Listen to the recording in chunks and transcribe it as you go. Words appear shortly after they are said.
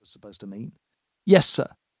supposed to mean. "Yes, sir."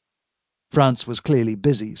 France was clearly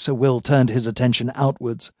busy, so Will turned his attention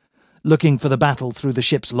outwards, looking for the battle through the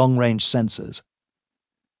ship's long-range sensors.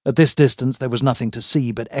 At this distance there was nothing to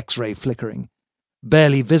see but X-ray flickering,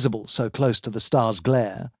 barely visible so close to the star's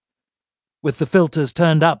glare. With the filters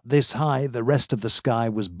turned up this high, the rest of the sky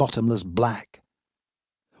was bottomless black.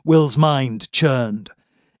 Will's mind churned.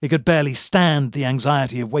 He could barely stand the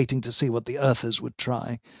anxiety of waiting to see what the Earthers would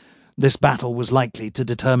try. This battle was likely to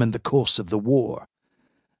determine the course of the war.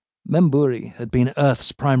 Memburi had been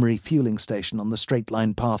Earth's primary fueling station on the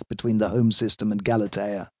straight-line path between the home system and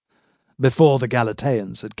Galatea, before the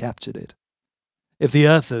Galateans had captured it. If the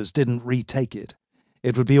Earthers didn't retake it,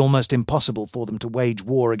 it would be almost impossible for them to wage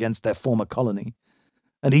war against their former colony,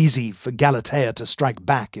 and easy for Galatea to strike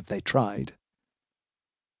back if they tried.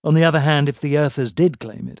 On the other hand, if the Earthers did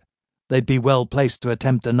claim it, they'd be well placed to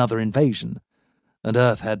attempt another invasion, and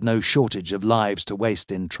Earth had no shortage of lives to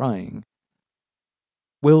waste in trying.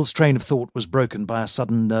 Will's train of thought was broken by a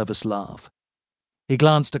sudden nervous laugh. He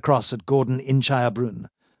glanced across at Gordon Inchayabrun,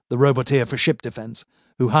 the Roboteer for ship defense,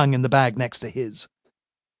 who hung in the bag next to his.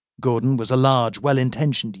 Gordon was a large,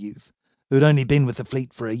 well-intentioned youth who had only been with the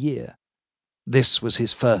fleet for a year. This was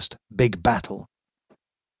his first big battle.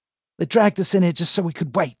 "They dragged us in here just so we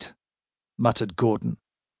could wait," muttered Gordon.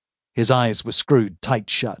 His eyes were screwed tight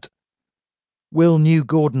shut. Will knew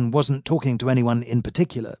Gordon wasn't talking to anyone in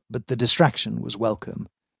particular, but the distraction was welcome.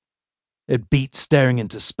 It beat staring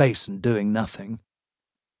into space and doing nothing.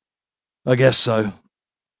 "I guess so,"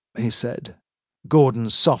 he said.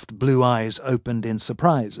 Gordon's soft blue eyes opened in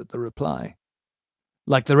surprise at the reply.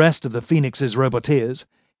 Like the rest of the Phoenix's Roboteers,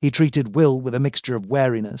 he treated Will with a mixture of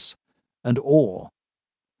wariness and awe.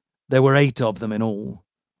 There were 8 of them in all,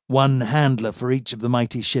 one handler for each of the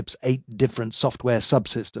mighty ship's 8 different software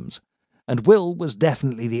subsystems, and Will was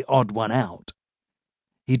definitely the odd one out.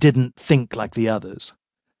 He didn't think like the others.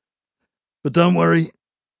 "But don't worry,"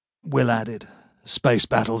 Will added. "Space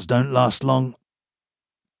battles don't last long."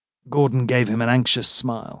 Gordon gave him an anxious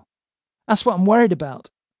smile. "That's what I'm worried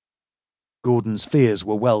about." Gordon's fears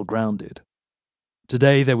were well grounded.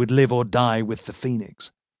 Today they would live or die with the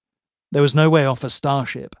Phoenix. There was no way off a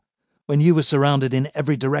starship, when you were surrounded in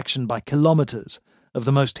every direction by kilometers of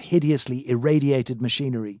the most hideously irradiated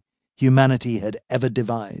machinery humanity had ever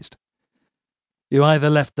devised. You either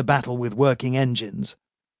left the battle with working engines,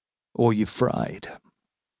 or you fried.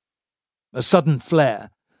 A sudden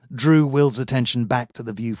flare drew Will's attention back to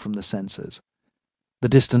the view from the sensors. The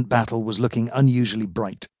distant battle was looking unusually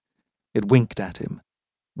bright. It winked at him.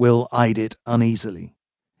 Will eyed it uneasily.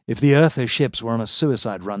 If the Earther ships were on a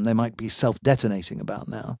suicide run, they might be self-detonating about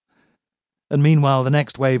now. And meanwhile, the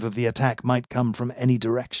next wave of the attack might come from any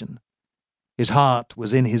direction. His heart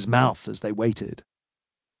was in his mouth as they waited.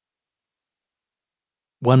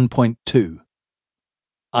 1.2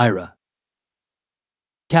 Ira.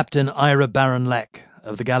 Captain Ira Baron-Lek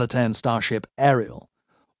of the Galatean starship Ariel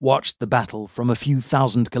watched the battle from a few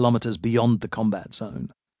thousand kilometers beyond the combat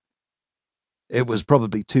zone. It was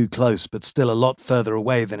probably too close, but still a lot further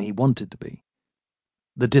away than he wanted to be.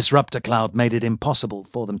 The disruptor cloud made it impossible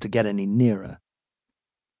for them to get any nearer.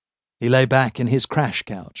 He lay back in his crash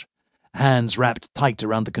couch, hands wrapped tight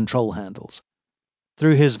around the control handles.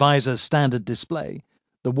 Through his visor's standard display,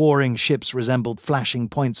 the warring ships resembled flashing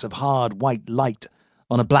points of hard white light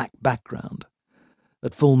on a black background.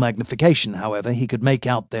 At full magnification, however, he could make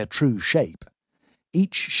out their true shape.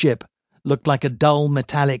 Each ship looked like a dull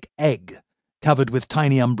metallic egg covered with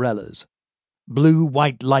tiny umbrellas.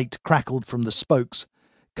 Blue-white light crackled from the spokes,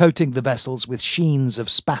 coating the vessels with sheens of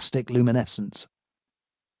spastic luminescence.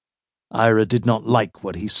 Ira did not like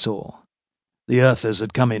what he saw. The Earthers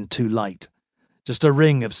had come in too light. Just a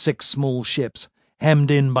ring of 6 small ships,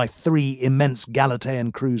 hemmed in by 3 immense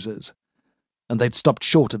Galatean cruisers. And they'd stopped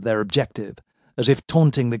short of their objective, as if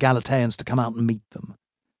taunting the Galateans to come out and meet them.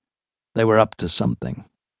 They were up to something.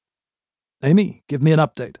 "Amy, give me an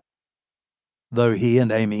update." Though he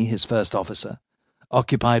and Amy, his first officer,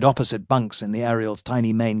 occupied opposite bunks in the Ariel's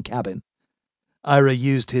tiny main cabin, Ira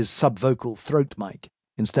used his subvocal throat mic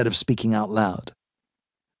instead of speaking out loud.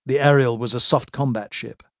 The Ariel was a soft combat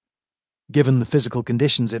ship. Given the physical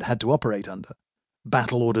conditions it had to operate under,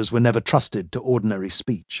 battle orders were never trusted to ordinary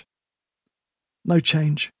speech. "No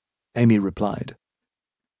change," Amy replied.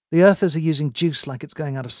 "The Earthers are using juice like it's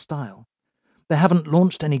going out of style. They haven't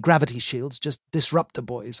launched any gravity shields, just disruptor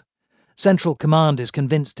buoys. Central Command is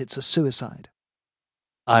convinced it's a suicide."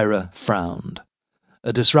 Ira frowned.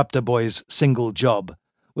 A disruptor buoy's single job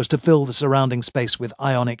was to fill the surrounding space with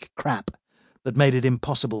ionic crap that made it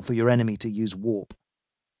impossible for your enemy to use warp.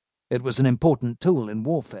 It was an important tool in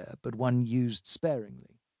warfare, but one used sparingly.